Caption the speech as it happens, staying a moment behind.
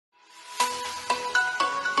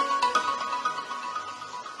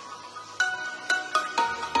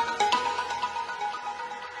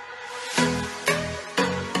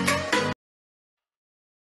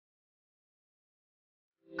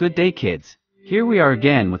Good day, kids. Here we are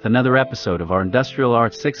again with another episode of our Industrial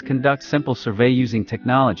Arts 6 Conduct Simple Survey Using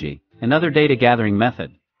Technology, another data gathering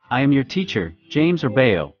method. I am your teacher, James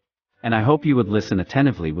Urbeo, and I hope you would listen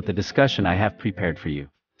attentively with the discussion I have prepared for you.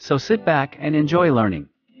 So sit back and enjoy learning.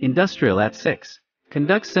 Industrial Arts 6.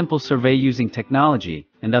 Conduct simple survey using technology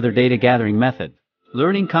and other data gathering method.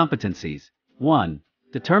 Learning competencies. 1.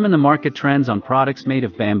 Determine the market trends on products made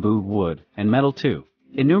of bamboo, wood, and metal. 2.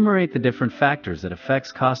 Enumerate the different factors that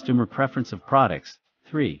affects customer preference of products.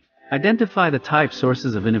 3. Identify the type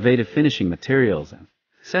sources of innovative finishing materials and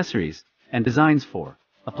accessories and designs. 4.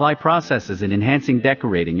 Apply processes in enhancing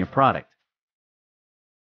decorating your product.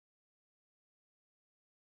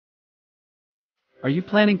 Are you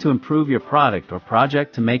planning to improve your product or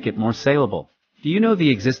project to make it more saleable? Do you know the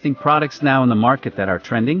existing products now in the market that are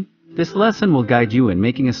trending? This lesson will guide you in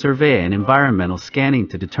making a survey and environmental scanning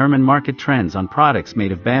to determine market trends on products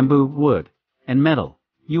made of bamboo, wood, and metal.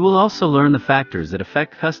 You will also learn the factors that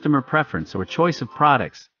affect customer preference or choice of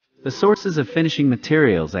products, the sources of finishing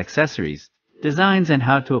materials, accessories, designs, and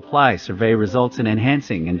how to apply survey results in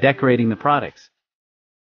enhancing and decorating the products.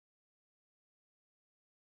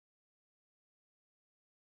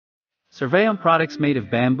 Survey on products made of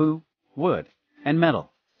bamboo, wood, and metal.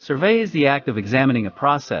 Survey is the act of examining a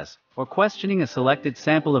process or questioning a selected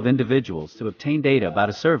sample of individuals to obtain data about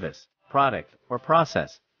a service, product, or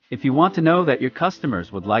process. If you want to know that your customers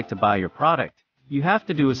would like to buy your product, you have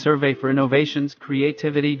to do a survey for innovations,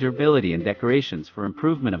 creativity, durability, and decorations for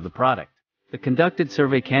improvement of the product. The conducted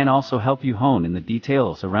survey can also help you hone in the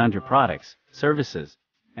details around your products, services,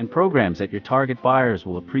 and programs that your target buyers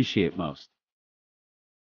will appreciate most.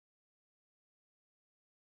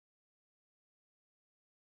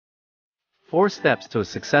 Four steps to a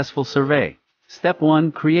successful survey. Step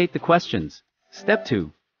 1. Create the questions. Step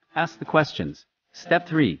 2. Ask the questions. Step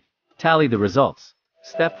 3. Tally the results.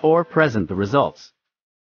 Step 4. Present the results.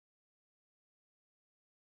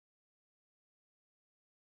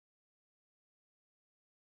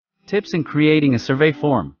 Tips in creating a survey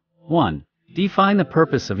form. 1. Define the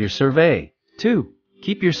purpose of your survey. 2.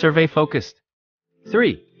 Keep your survey focused.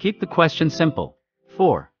 3. Keep the question simple.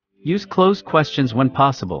 4. Use closed questions when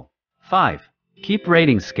possible. 5. Keep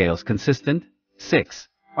rating scales consistent. 6.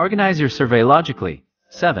 Organize your survey logically.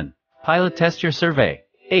 7. Pilot test your survey.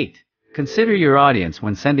 8. Consider your audience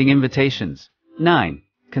when sending invitations. 9.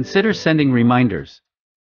 Consider sending reminders.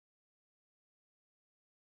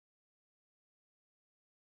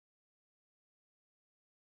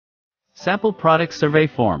 Sample product survey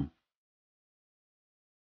form.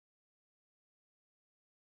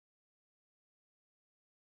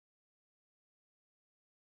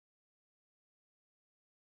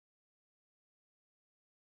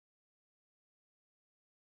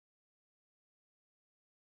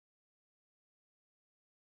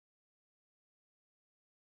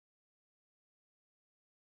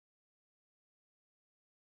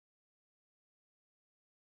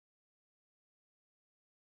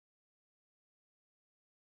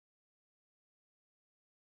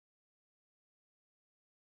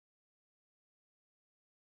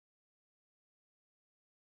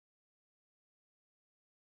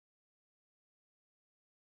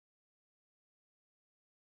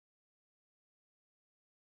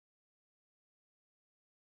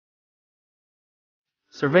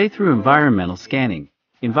 Survey through environmental scanning.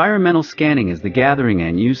 Environmental scanning is the gathering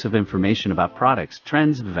and use of information about products,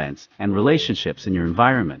 trends, events, and relationships in your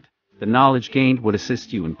environment. The knowledge gained would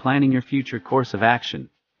assist you in planning your future course of action.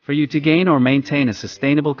 For you to gain or maintain a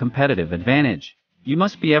sustainable competitive advantage, you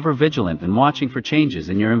must be ever vigilant in watching for changes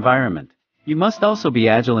in your environment. You must also be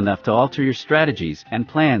agile enough to alter your strategies and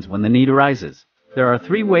plans when the need arises. There are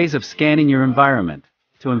 3 ways of scanning your environment: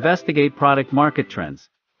 to investigate product market trends,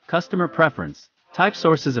 customer preference, type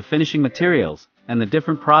sources of finishing materials, and the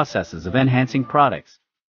different processes of enhancing products.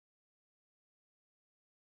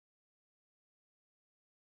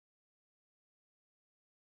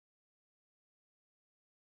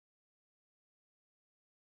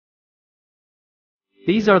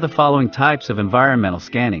 These are the following types of environmental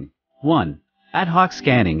scanning. 1. Ad hoc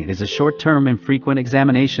scanning. It is a short-term, infrequent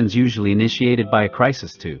examinations usually initiated by a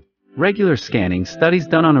crisis. 2. Regular scanning. Studies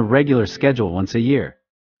done on a regular schedule once a year.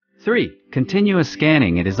 3. Continuous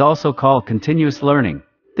scanning. It is also called continuous learning.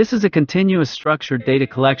 This is a continuous structured data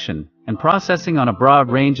collection and processing on a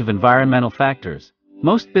broad range of environmental factors.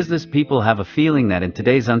 Most business people have a feeling that in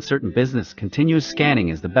today's uncertain business, continuous scanning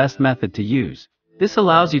is the best method to use. This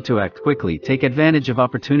allows you to act quickly, take advantage of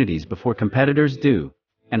opportunities before competitors do,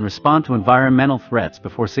 and respond to environmental threats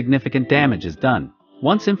before significant damage is done.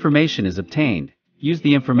 Once information is obtained, use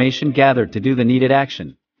the information gathered to do the needed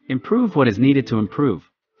action. Improve what is needed to improve.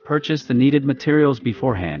 purchase the needed materials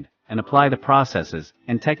beforehand, and apply the processes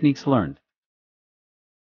and techniques learned.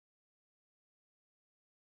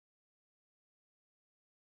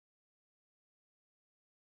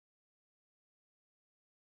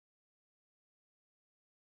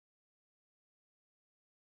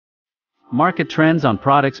 Market trends on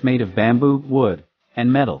products made of bamboo, wood,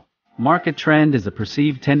 and metal. Market trend is the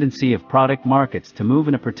perceived tendency of product markets to move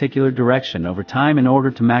in a particular direction over time in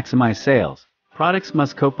order to maximize sales. Products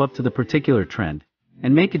must cope up to the particular trend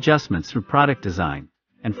and make adjustments through product design.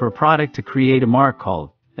 And for a product to create a mark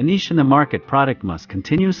called a niche in the market, product must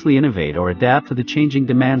continuously innovate or adapt to the changing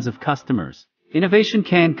demands of customers. Innovation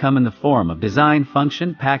can come in the form of design,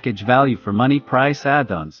 function, package, value for money, price,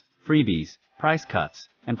 add-ons, freebies, price cuts,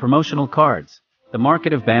 and promotional cards. The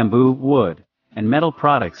market of bamboo, wood, and metal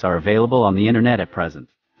products are available on the internet at present.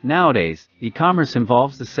 Nowadays, e-commerce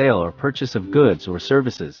involves the sale or purchase of goods or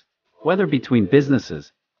services, whether between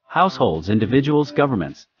businesses, households, individuals,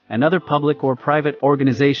 governments, and other public or private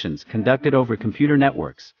organizations, conducted over computer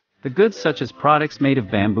networks. The goods such as products made of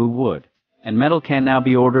bamboo, wood, and metal can now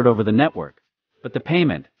be ordered over the network, but the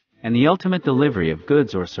payment and the ultimate delivery of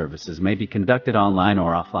goods or services may be conducted online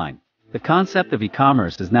or offline. The concept of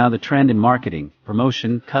e-commerce is now the trend in marketing,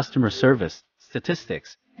 promotion, customer service,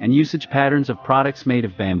 statistics, and usage patterns of products made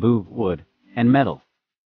of bamboo, wood, and metal.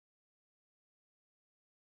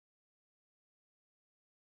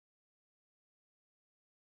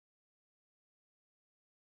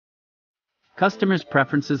 Customers'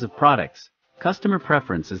 preferences of products. Customer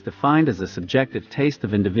preference is defined as the subjective taste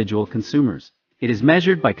of individual consumers. It is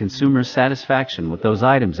measured by consumers' satisfaction with those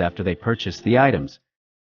items after they purchase the items.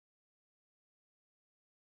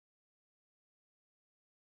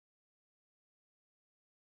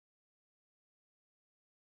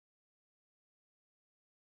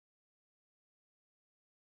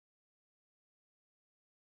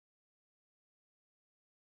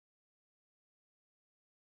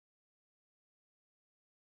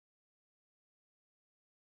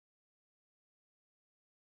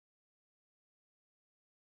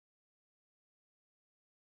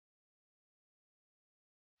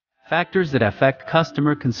 Factors that affect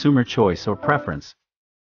consumer choice or preference.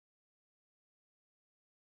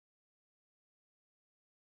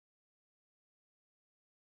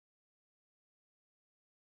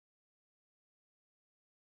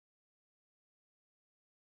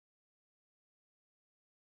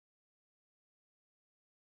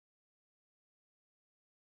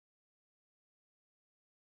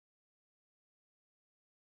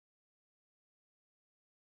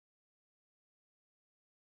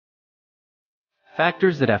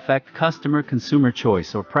 Factors that affect consumer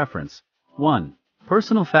choice or preference. 1.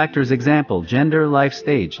 Personal factors, example, gender, life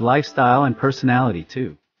stage, lifestyle, and personality.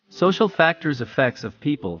 2. Social factors, effects of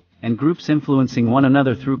people and groups influencing one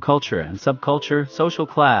another through culture and subculture, social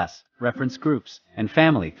class, reference groups, and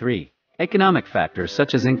family. 3. Economic factors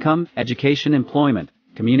such as income, education, employment,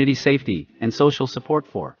 community safety, and social support.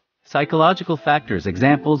 4. Psychological factors,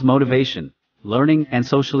 examples, motivation, learning, and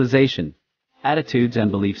socialization, attitudes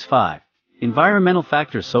and beliefs. 5. Environmental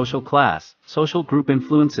factors, social class, social group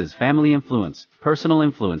influences, family influence, personal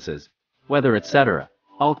influences, weather, etc.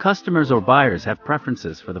 All customers or buyers have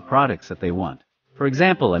preferences for the products that they want. For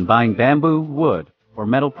example, in buying bamboo, wood, or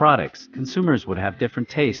metal products, consumers would have different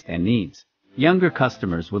tastes and needs. Younger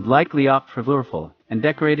customers would likely opt for colorful and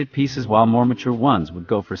decorated pieces, while more mature ones would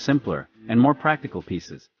go for simpler and more practical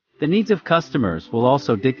pieces. The needs of customers will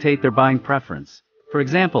also dictate their buying preference. For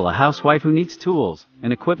example, a housewife who needs tools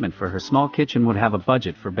and equipment for her small kitchen would have a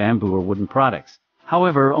budget for bamboo or wooden products.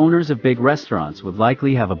 However, owners of big restaurants would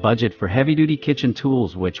likely have a budget for heavy-duty kitchen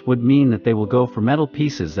tools, which would mean that they will go for metal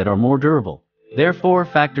pieces that are more durable. Therefore,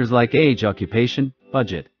 factors like age, occupation,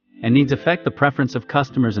 budget, and needs affect the preference of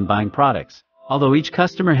customers in buying products. Although each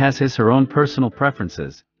customer has his/her own personal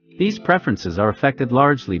preferences, these preferences are affected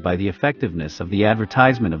largely by the effectiveness of the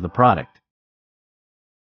advertisement of the product.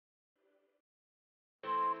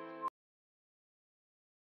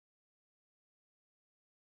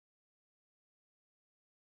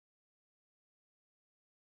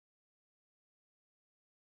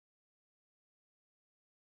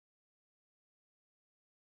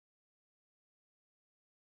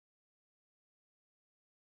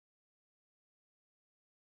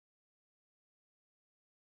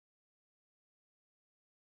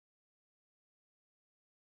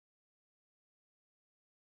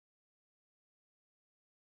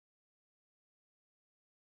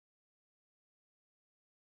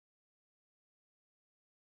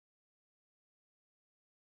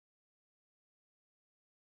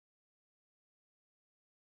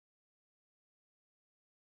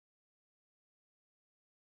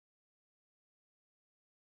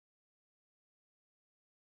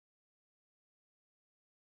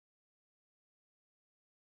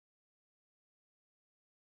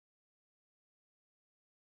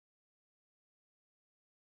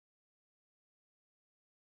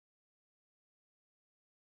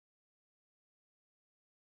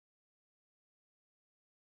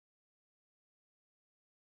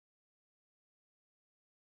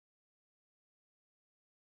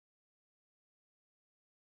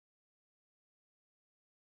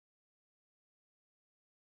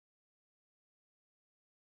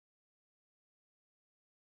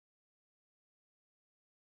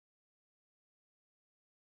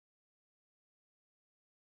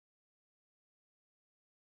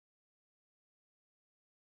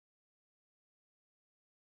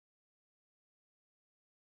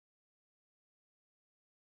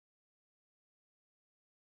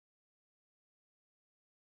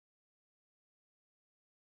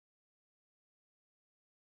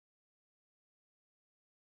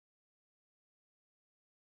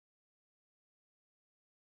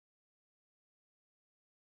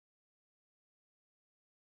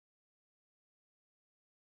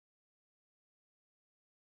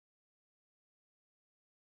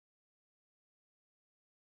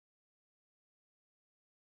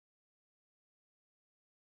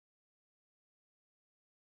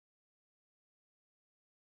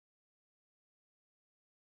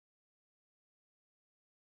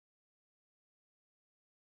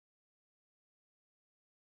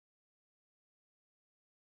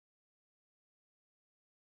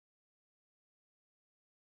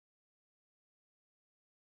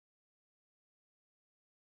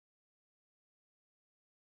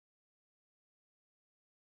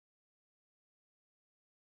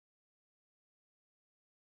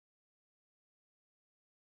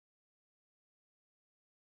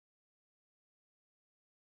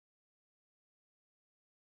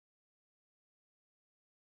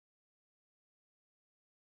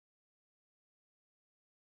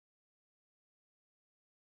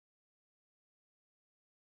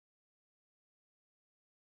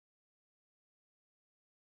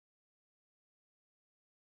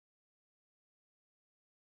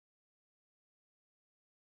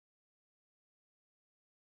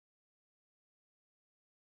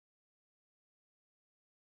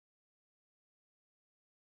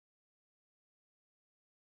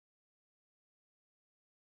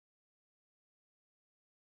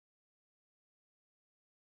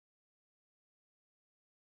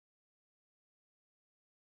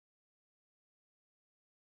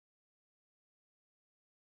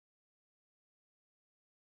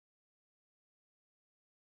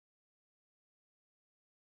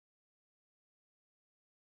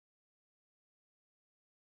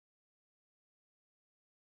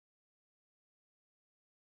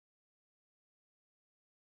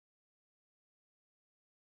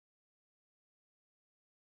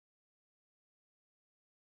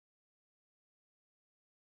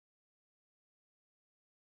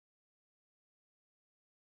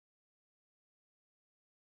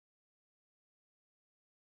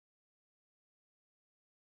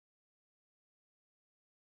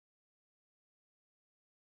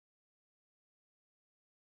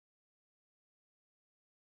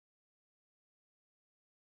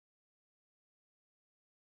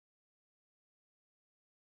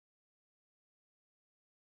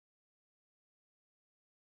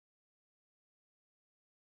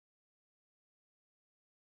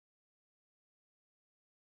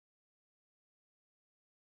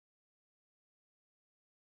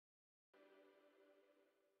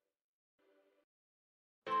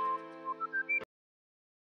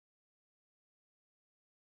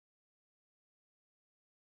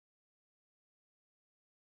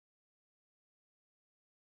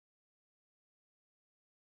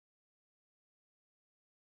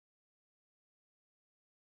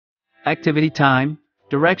 Activity time.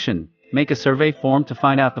 Direction. Make a survey form to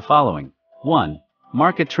find out the following. 1.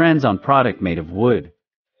 Market trends on product made of wood,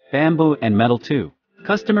 bamboo and metal. 2.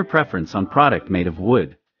 Customer preference on product made of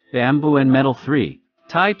wood, bamboo and metal. 3.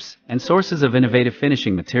 Types and sources of innovative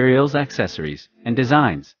finishing materials, accessories, and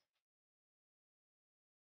designs.